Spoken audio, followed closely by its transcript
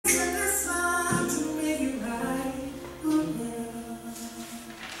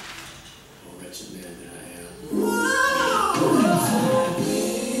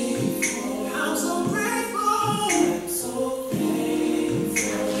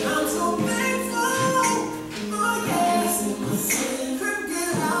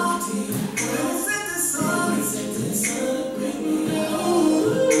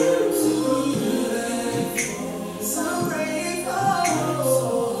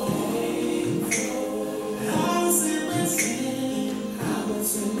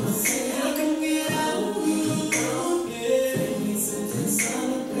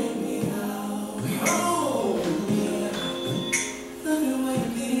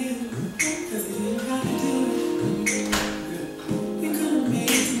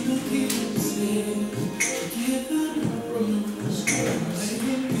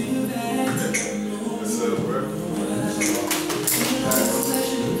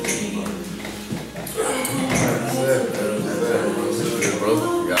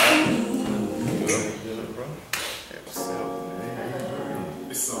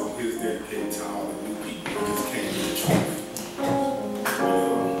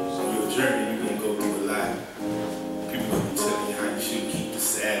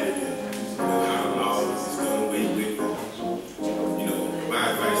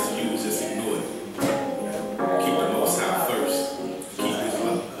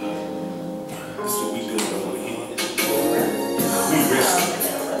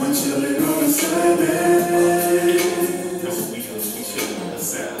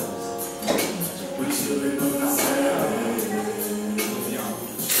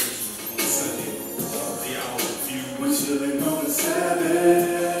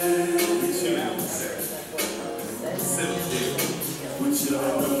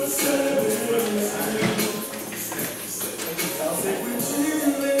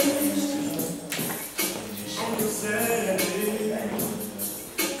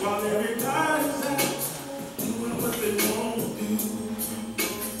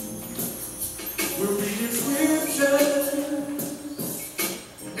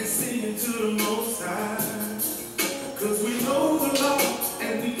the Most High. 'Cause we know the law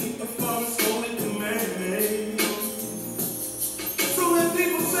and we keep the Father's holy commandments. So when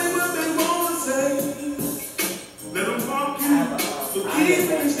people say what they want to say, let them mark you for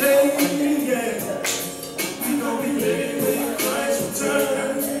keeping His day. Yeah, we gon' be ready when Christ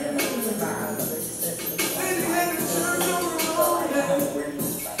returns. Lady had the church on her own day,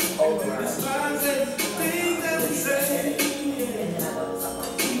 and we despise everything that we say.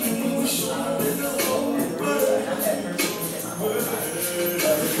 Even when we show up in the holy word.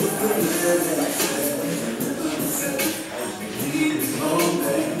 Keep His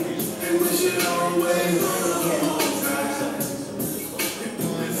holy, and we should always honor the Most High. And do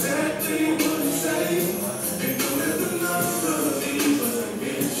exactly what He says, and don't let the non-believers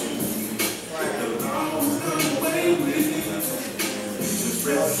against you. The law was done away with. You just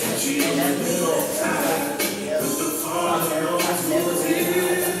rest and chill with the Most High. 'Cause the Father knows who's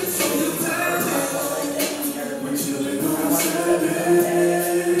here, so you tell Him we're chilling on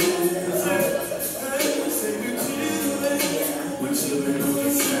Saturday. We're chilling on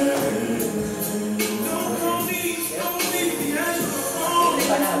Saturday. Don't need the extra phone.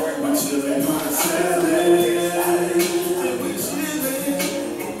 We're chilling on Saturday. We're chilling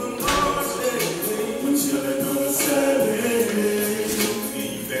on the Lord's day. We're chilling on Saturday. You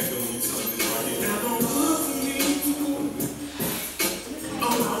back on your tongue. Now don't look for me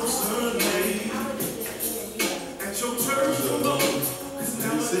on Sunday at your church alone. 'Cause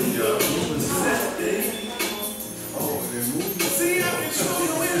now it's Saturday. See, I can show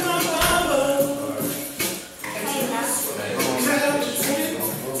you in my Bible. Chapter 10.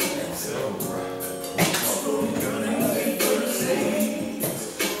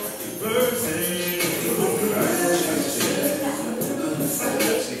 Verse 8.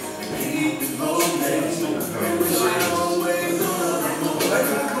 Keep it holy, and we should always honor the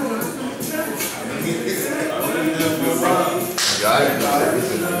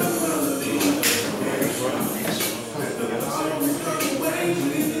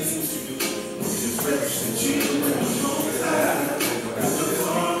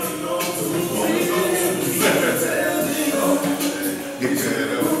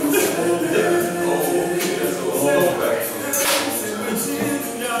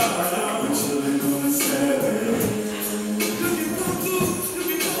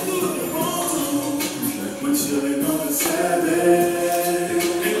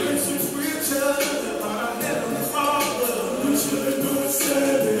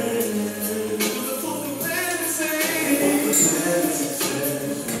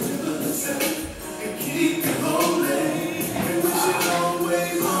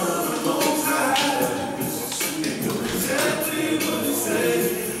Most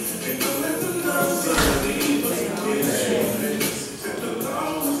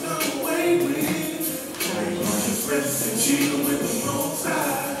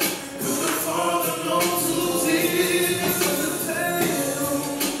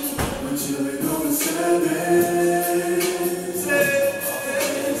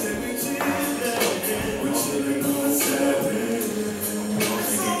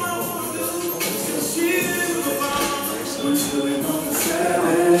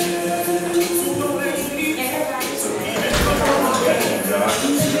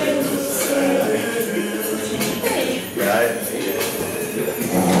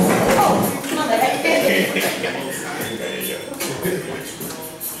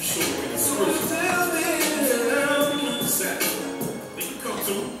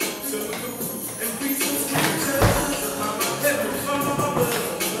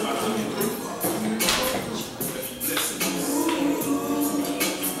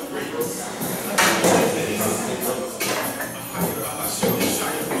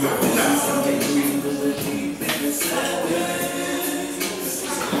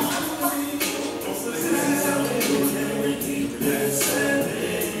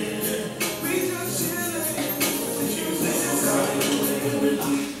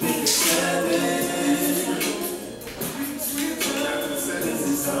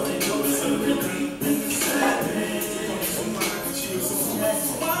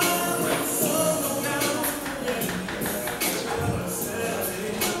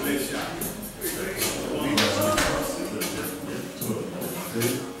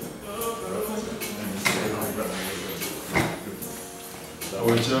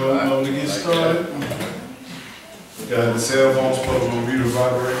What y'all know to get started? Got the cell phones supposed to be to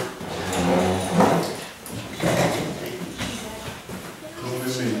vibrate. Cool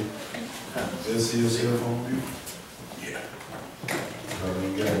with me. Let's see your cell phone view. Yeah.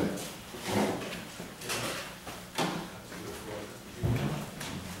 Already got it.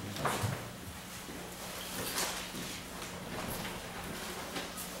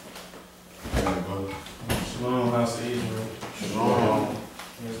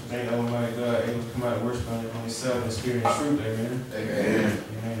 in spirit and truth, amen. Amen.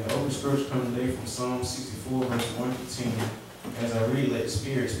 Amen. The open scripture comes today from Psalm 64, verse 1 to 10. As I read, let the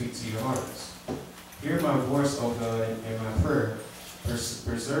Spirit speak to your hearts. Hear my voice, O God, and my prayer.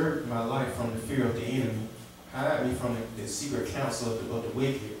 Preserve my life from the fear of the enemy. Hide me from the secret counsel of the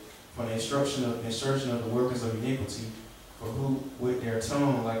wicked, from the instruction of the workers of iniquity. For who with their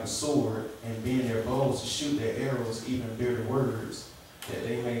tongue like a sword, and bend their bows to shoot their arrows, even bitter words, that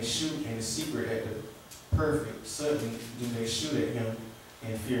they may shoot in the secret at the perfect. Suddenly do they shoot at him,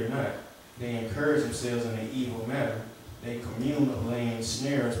 and fear not. They encourage themselves in an evil matter. They commune of laying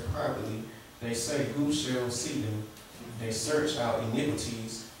snares privately. They say, who shall see them? They search out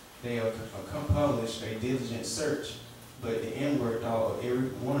iniquities. They accomplish a diligent search. But the inward thought of every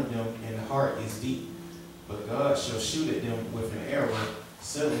one of them in the heart is deep. But God shall shoot at them with an arrow.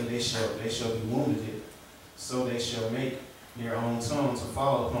 Suddenly they shall be wounded. So they shall make their own tongue to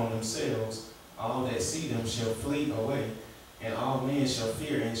fall upon themselves. All that see them shall flee away. And all men shall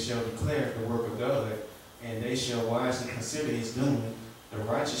fear and shall declare the work of God. And they shall wisely consider his doing. The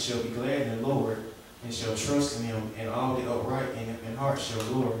righteous shall be glad in the Lord, and shall trust in him, and all the upright in heart shall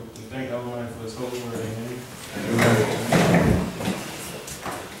glory. We thank the Lord for his holy word. Amen. Amen.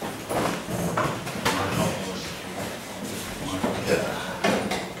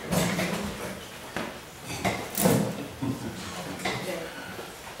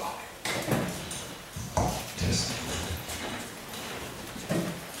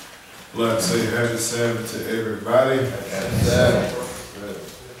 I'd like to say happy Sabbath to everybody. Happy Sabbath.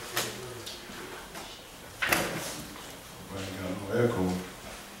 Echo.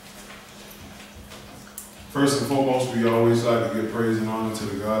 First and foremost, we always like to give praise and honor to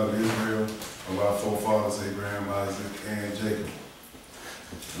the God of Israel, of our forefathers Abraham, Isaac, and Jacob.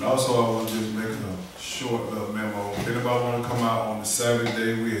 And also, I want to just make a short little memo. If anybody want to come out on the Sabbath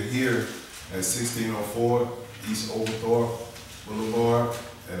day, we are here at 1604 East Oglethorpe Boulevard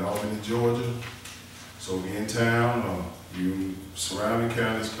at Albany, Georgia. So if you're in town or you surrounding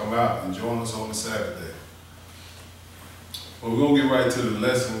counties, come out and join us on the Sabbath day. Well, we're going to get right to the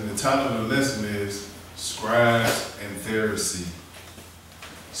lesson. The title of the lesson is Scribes and Pharisees.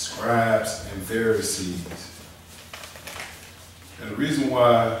 Scribes and Pharisees. And the reason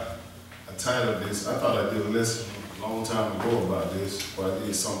why I titled this, I thought I did a lesson a long time ago about this, but I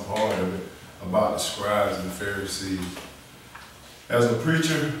did some part of it about the Scribes and Pharisees. As a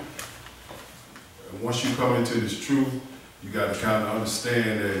preacher, once you come into this truth, you got to kind of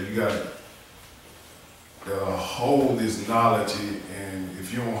understand that you got to hold this knowledge, and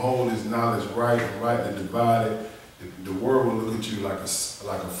if you don't hold this knowledge right and rightly divide it, the world will look at you like a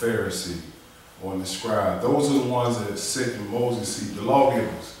Pharisee or the scribe. Those are the ones that sit in Moses' seat, the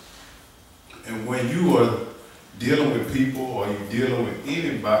lawgivers. And when you are dealing with people, or you're dealing with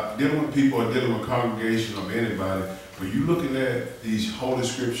anybody, dealing with people or dealing with congregation of anybody, when you're looking at these holy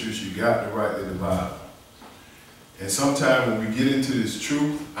scriptures, you got to rightly divide them. And sometimes when we get into this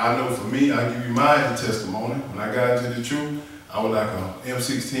truth, I know for me, I give you my testimony. When I got into the truth, I was like an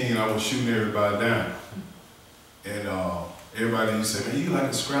M16, I was shooting everybody down. And everybody used to say, man, you like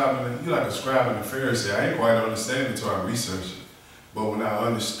a scribe and a Pharisee. I ain't quite understand it until I researched it. But when I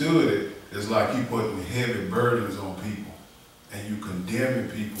understood it, it's like you putting heavy burdens on people and you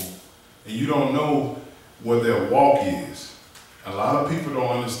condemning people. And you don't know what their walk is. A lot of people don't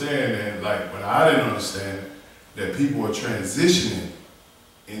understand that, like when I didn't understand it, that people are transitioning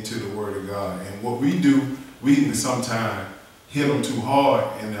into the Word of God. And what we do, we can sometimes hit them too hard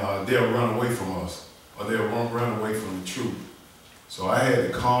and they'll run away from us, or they'll run away from the truth. So I had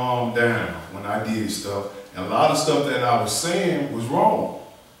to calm down when I did stuff. And a lot of stuff that I was saying was wrong.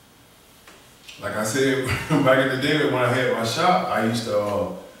 Like I said, back in the day when I had my shop, I used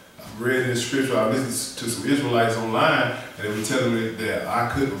to read in the scripture, I listened to some Israelites online, and they were telling me that I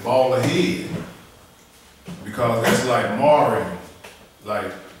couldn't bald a head. Because that's like marring.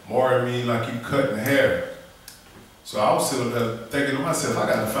 Like, marring means like you cutting hair. So I was sitting there thinking to myself,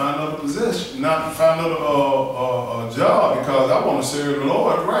 I got to find another position, not find another job, because I want to serve the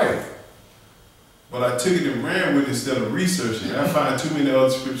Lord right. But I took it and ran with it instead of researching. I find too many other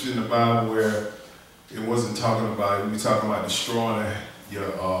scriptures in the Bible where it wasn't talking about it. We were talking about destroying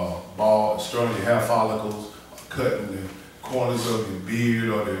your destroying your hair follicles, cutting the corners of your beard,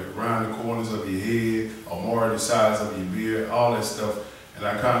 or around the corners of your head, or more the size of your beard, all that stuff. And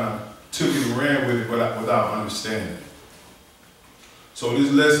I kind of took it and ran with it without understanding it. So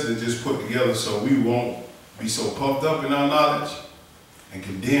this lesson is just put together so we won't be so puffed up in our knowledge and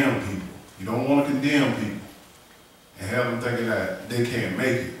condemn people. You don't want to condemn people and have them thinking that they can't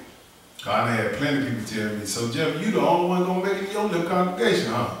make it. I had plenty of people telling me, so Jeff, you the only one going to make it in your little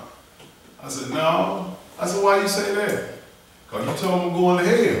congregation, huh? I said, no. I said, why you say that? Because you told him I'm going to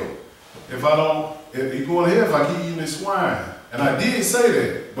hell. If you going to hell if I keep eating this swine. And I did say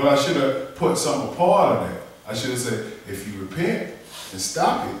that, but I should have put some part of that. I should have said, if you repent and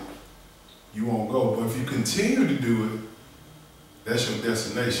stop it, you won't go. But if you continue to do it, that's your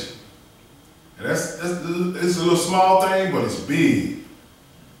destination. And it's a little small thing, but it's big.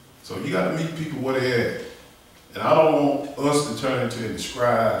 So you got to meet people where they're at. And I don't want us to turn into the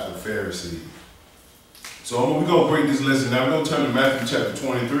Scribes or Pharisees. So we're going to break this lesson down. We're going to turn to Matthew chapter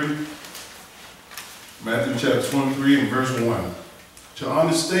 23. Matthew chapter 23 and verse 1. To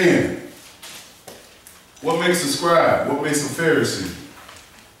understand what makes a scribe, what makes a Pharisee.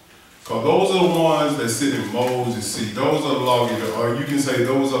 Because those are the ones that sit in Moses' seat. Those are the lawgivers, or you can say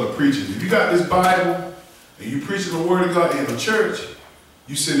those are the preachers. If you got this Bible and you preaching the word of God in the church,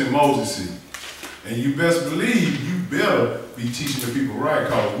 you sit in Moses' seat. And you best believe you better be teaching the people right,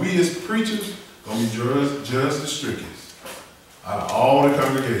 because we as preachers going to be judged the strictest out of all the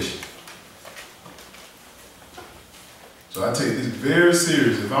congregation. So I take this very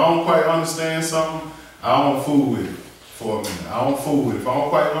serious. If I don't quite understand something, I don't fool with it for a minute. I don't fool with it. If I don't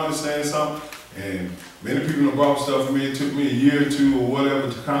quite understand something, and many people have brought stuff to me, it took me a year or two or whatever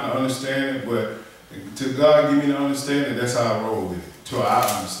to kind of understand it, but to God give me the understanding, that's how I roll with it, till I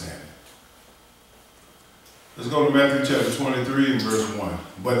understand it. Let's go to Matthew chapter 23 and verse 1.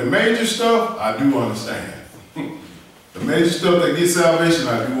 But the major stuff, I do understand. The major stuff that gets salvation,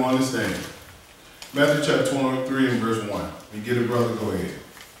 I do understand. Matthew chapter 23 and verse 1. You get it, brother, go ahead.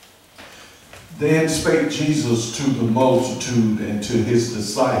 Then spake Jesus to the multitude and to his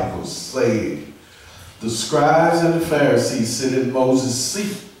disciples, saying, the scribes and the Pharisees sit in Moses'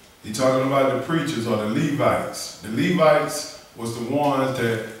 seat. He's talking about the preachers or the Levites. The Levites was the ones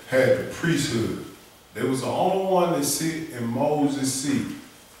that had the priesthood. They was the only one that sit in Moses' seat,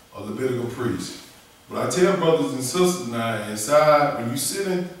 a Levitical priest. But I tell brothers and sisters now, inside, when you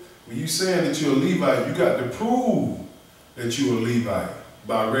saying that you're a Levite, you got to prove that you're a Levite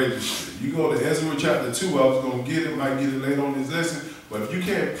by registry. You go to Ezra chapter 2, I was going to get it, might get it later on this lesson, but if you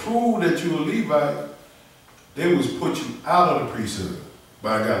can't prove that you're a Levite, they was put you out of the priesthood.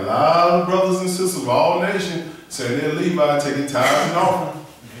 But I got a lot of brothers and sisters of all nations saying they're Levite, taking tithes and offering.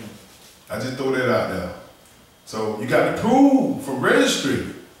 I just throw that out there. So you got to prove from registry.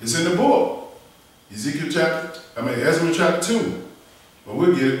 It's in the book. Ezra chapter 2. But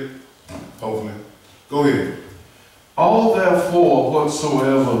we'll get it, hopefully. Go ahead. All therefore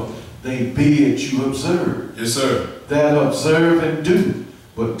whatsoever they bid you observe. Yes, sir. That observe and do,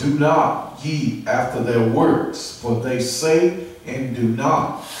 but do not ye after their works, for they say and do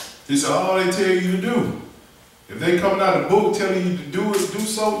not. He said, all they tell you to do. If they coming out of the book telling you to do it, do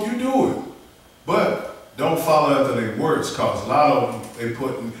so, you do it. But don't follow after their works, because a lot of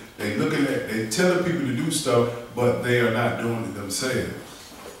them, they telling people to do stuff, but they are not doing it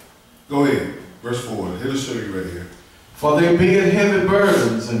themselves. Go ahead, verse 4. It'll show you right here. For they bear heavy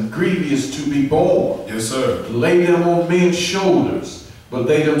burdens and grievous to be borne. Yes, sir. Lay them on men's shoulders, but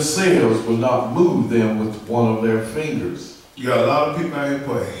they themselves will not move them with one of their fingers. You got a lot of people out here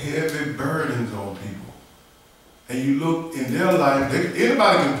put heavy burdens on people. And you look in their life,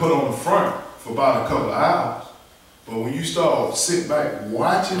 anybody can put on the front for about a couple of hours. But when you start sitting back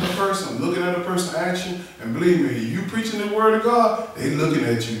watching the person, looking at the person's action, and believe me, you preaching the word of God, they looking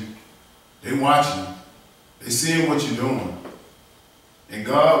at you. They watching you. They seeing what you're doing. And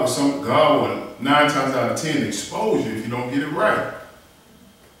God will 9 times out of 10 expose you if you don't get it right.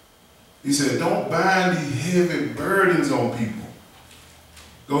 He said, don't bind these heavy burdens on people.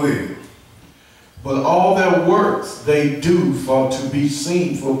 Go ahead. But all their works they do for to be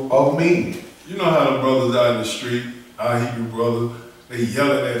seen of men. You know how the brothers out in the street, our Hebrew brothers, they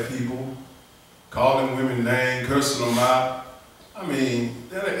yelling at people, calling women names, cursing them out. I mean,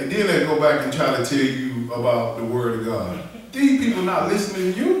 then they go back and try to tell you about the word of God. These people not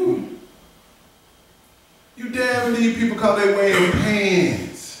listening to you. You damn these people because they wearing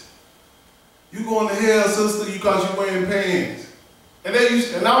pants. You going to hell, sister, because you wearing pants. And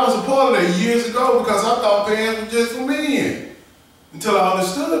I was a part of that years ago because I thought pants were just for men. Until I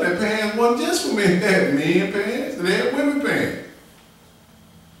understood that pants wasn't just for men. They had men pants and they had women pants.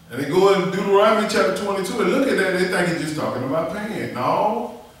 And they go in Deuteronomy chapter 22 and look at that, they think it's just talking about pants.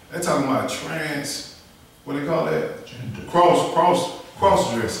 No, they're talking about what do they call that?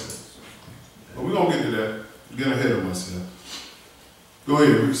 Cross dressing. But we're going to get to that. I'm getting ahead of myself. Go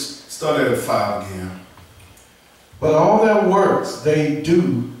ahead, we start at 5 again. But all their works they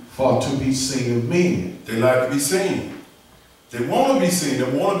do for to be seen of men. They like to be seen. They want to be seen.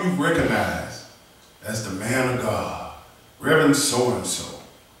 They want to be recognized as the man of God, Reverend so-and-so,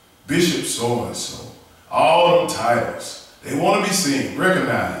 Bishop so-and-so, All them titles. They want to be seen,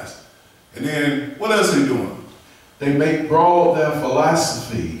 recognized. And then, what else they doing? They make broad their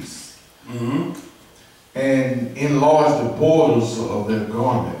philosophies and enlarge the borders of their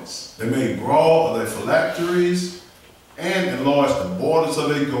garments. They make broad their phylacteries and enlarge the borders of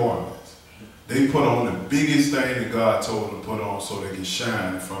their garments. They put on the biggest thing that God told them to put on so they can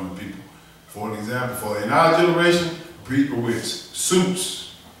shine in front of people. For an example, in our generation, people with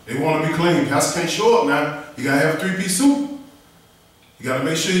suits, they want to be clean. Pastor can't show up now. You got to have a 3-piece suit. You got to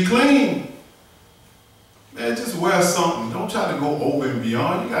make sure you're clean. Man, just wear something. Don't try to go over and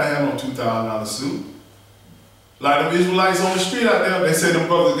beyond. You got to have no $2,000 suit. Like them Israelites on the street out there, they say them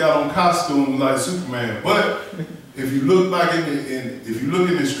brothers got on costumes like Superman. But if you look back if you look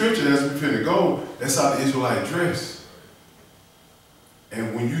in the scripture, that's we finna go, that's how the Israelite dress.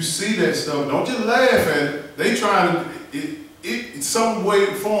 And when you see that stuff, don't just laugh at it. They trying to, some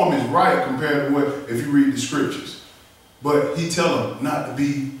way, form is right compared to what, if you read the scriptures. But he tell them not to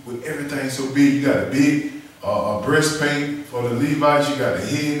be with everything so big. You got a big breastplate for the Levites. You got the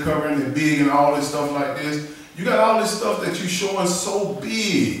head covering and big and all this stuff like this. You got all this stuff that you showing so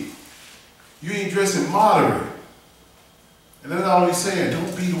big. You ain't dressing moderate. And that's all he's saying.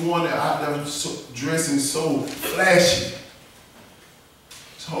 Don't be the one that out there dressing so flashy.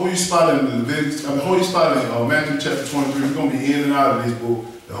 So hold your spot in hold your spot in Matthew chapter 23. We're going to be in and out of this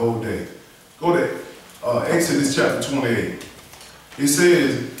book the whole day. Go there. Exodus chapter 28. It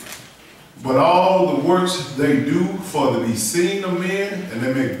says, but all the works they do for to be seen of men, and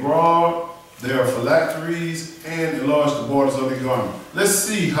they make broad their phylacteries and enlarge the borders of the garment. Let's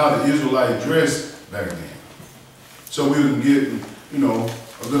see how the Israelites dressed back then, so we can get,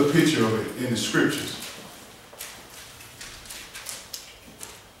 a good picture of it in the scriptures.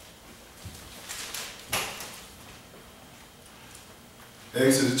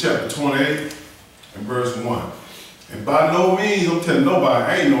 Exodus chapter 28 and verse 1. And by no means, I'm telling nobody,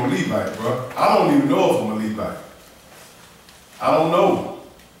 I ain't no Levite, bro. I don't even know if I'm a Levite. I don't know.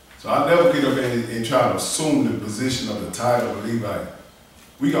 So I never get up and try to assume the position of the title of a Levite.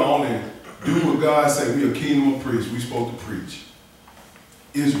 We can only do what God said. We a kingdom of priests. We supposed to preach.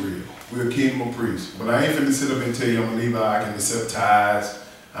 Israel, we're a kingdom of priests. But I ain't finna sit up and tell you I'm a Levite. I can accept tithes.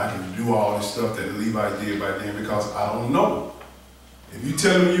 I can do all this stuff that the Levite did back then because I don't know. If you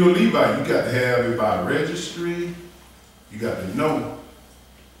tell me you're a Levite, you got to have it by registry. You got to know.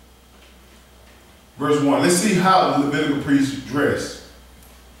 Verse 1. Let's see how the Levitical priests dressed.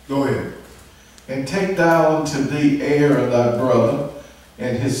 Go ahead. And take thou unto thee Aaron thy brother,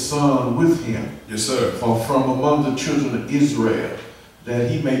 and his son with him. Yes, sir. For from among the children of Israel,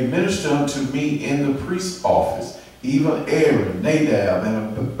 that he may minister unto me in the priest's office, even Aaron, Nadab,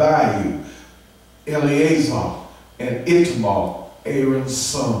 and Abihu, Eleazar, and Ithamar, Aaron's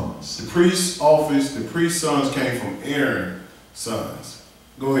sons. The priest's office, the priest's sons came from Aaron's sons.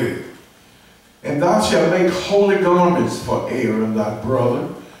 Go ahead. And thou shalt make holy garments for Aaron thy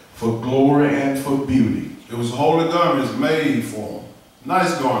brother, for glory and for beauty. It was holy garments made for him.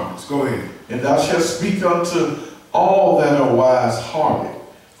 Nice garments. Go ahead. And thou shalt speak unto all that are wise-hearted,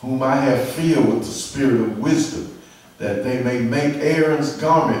 whom I have filled with the spirit of wisdom, that they may make Aaron's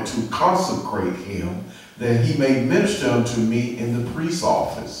garment to consecrate him, that he may minister unto me in the priest's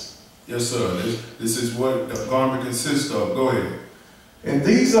office. Yes, sir. This is what the garment consists of. Go ahead. And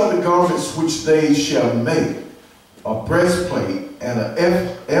these are the garments which they shall make: a breastplate, and an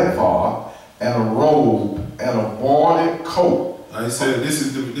ephod, and a robe, and a bordered coat. I said this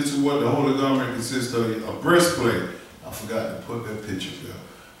is what the holy garment consists of: a breastplate. I forgot to put that picture there.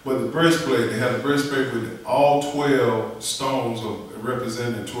 But the breastplate, they had a breastplate with all 12 stones of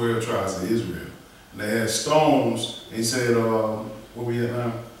representing 12 tribes of Israel. And they had stones. He said, where we at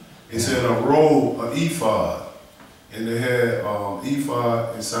now? He said a robe, an ephod. And they had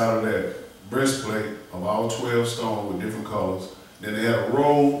ephod inside of that breastplate of all 12 stones with different colors. Then they had a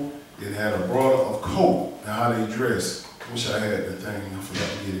robe. It had a border of coat. And how they dressed. Wish I had that thing. I forgot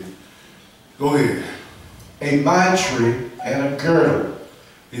to get it. Go ahead. A mitre and a girdle.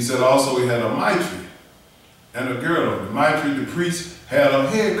 He said also he had a mitre and a girdle. The mitre, the priest had a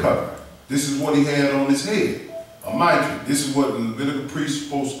head cover. This is what he had on his head. A mitre. This is what the Levitical priest is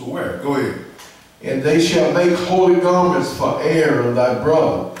supposed to wear. Go ahead. And they shall make holy garments for Aaron thy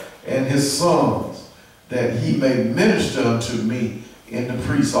brother and his sons, that he may minister unto me in the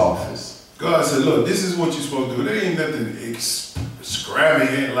priest's office. God said, look, this is what you're supposed to do. There ain't nothing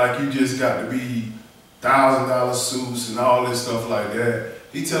extravagant like you just got to be $1,000 suits and all this stuff like that.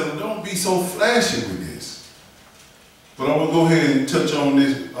 He tell them, don't be so flashy with this. But I'm going to go ahead and touch on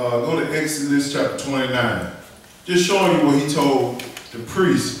this. Go to Exodus chapter 29. Just showing you what he told the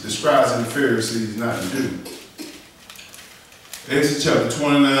priests, the scribes and the Pharisees not to do. Exodus chapter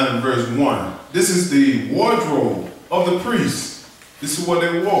 29 and verse 1. This is the wardrobe of the priests. This is what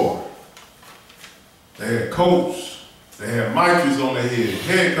they wore. They had coats, they had mitres on their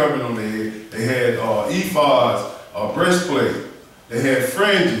head covering on their head, they had ephods, breastplate, they had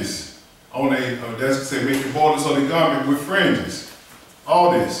fringes on their, that's to say, make the borders of the garment with fringes.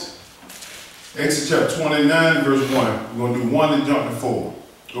 All this. Exodus chapter 29, verse 1. We're going to do 1 and jump to 4.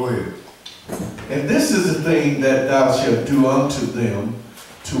 Go ahead. And this is the thing that thou shalt do unto them,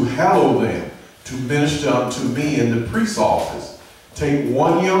 to hallow them, to minister unto me in the priest's office. Take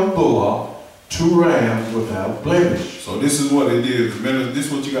 1 young bullock, 2 rams without blemish. So this is what they did. This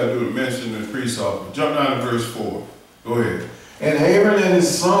is what you got to do to minister in the priest's office. Jump down to verse 4. Go ahead. And Aaron and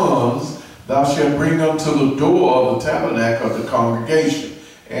his sons thou shalt bring unto the door of the tabernacle of the congregation,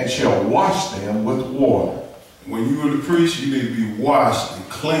 and shall wash them with water. When you are the priest, you need to be washed and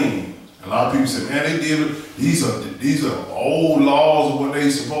clean. A lot of people say, man, they did it. These are old laws of what they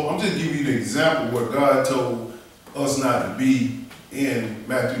supposed. I'm just giving you the example of what God told us not to be in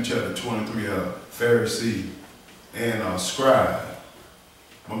Matthew chapter 23, Pharisee and scribe.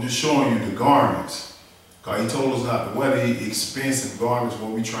 I'm just showing you the garments. God, he told us not to wear the expensive garments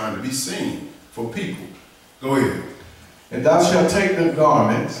when we're trying to be seen for people. Go ahead. And thou shalt take the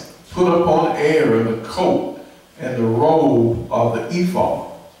garments, put upon Aaron the coat and the robe of the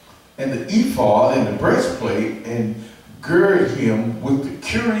ephod, and the ephod and the breastplate, and gird him with the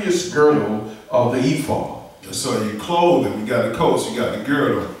curious girdle of the ephod. So you clothe them, you got the coats, you got the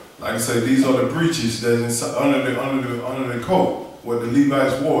girdle. Like I say, these are the breeches that's under the coat, what the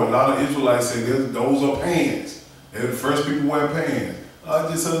Levites wore. A lot of Israelites say those are pants. They're the first people to wear pants.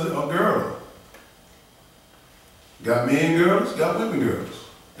 Just a girdle. Got men girdles, got women girdles.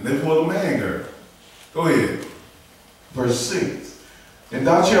 And they pull a man girdle. Go ahead. Verse 6. And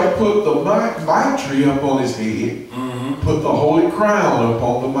thou shalt put the mitre upon his head, put the holy crown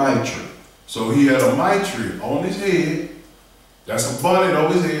upon the mitre. So he had a mitre on his head. That's a bonnet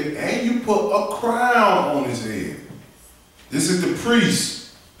over his head. And you put a crown on his head. This is the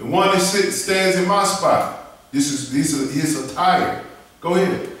priest, the one that stands in my spot. This is his attire. Go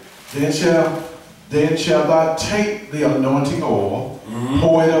ahead. Then shall thou take the anointing oil,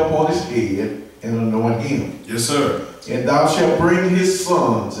 pour it upon his head, and anoint him. Yes, sir. And thou shalt bring his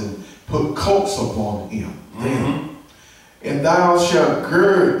sons, and put coats upon him. And thou shalt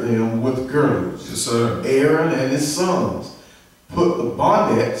gird them with girdles. Yes, sir. Aaron and his sons, put the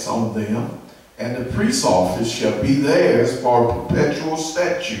bonnets on them, and the priest's office shall be theirs for a perpetual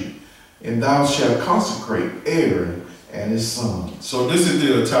statute. And thou shalt consecrate Aaron and his sons. So this is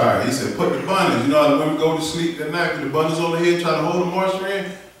the attire. He said, put the bonnets. You know how the women go to sleep at night with the bonnets on their head, trying to hold the moisture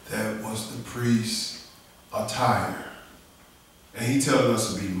in? That was the priest's attire. And he telling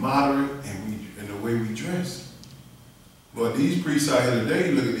us to be moderate in the way we dress. But these priests out here today,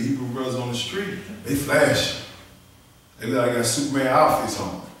 you look at the Hebrew brothers on the street, they flash. They look like they got Superman outfits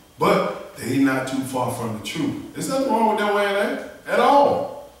on. But they not too far from the truth. There's nothing wrong with them wearing that at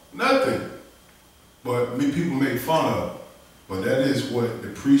all. Nothing. But people make fun of it. But that is what the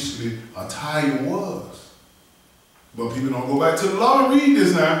priestly attire was. But people don't go back to the law and read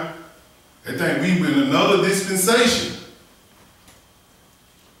this now. They think we've been in another dispensation.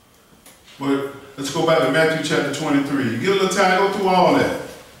 But let's go back to Matthew chapter 23. You get a little time, go through all that.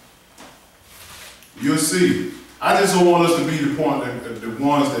 You'll see. I just don't want us to be the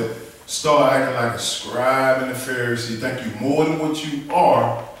ones that start acting like a scribe and a Pharisee, think you more than what you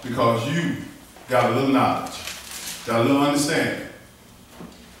are because you got a little knowledge, got a little understanding.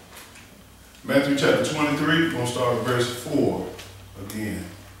 Matthew chapter 23, we're going to start with verse 4 again.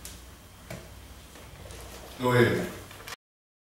 Go ahead.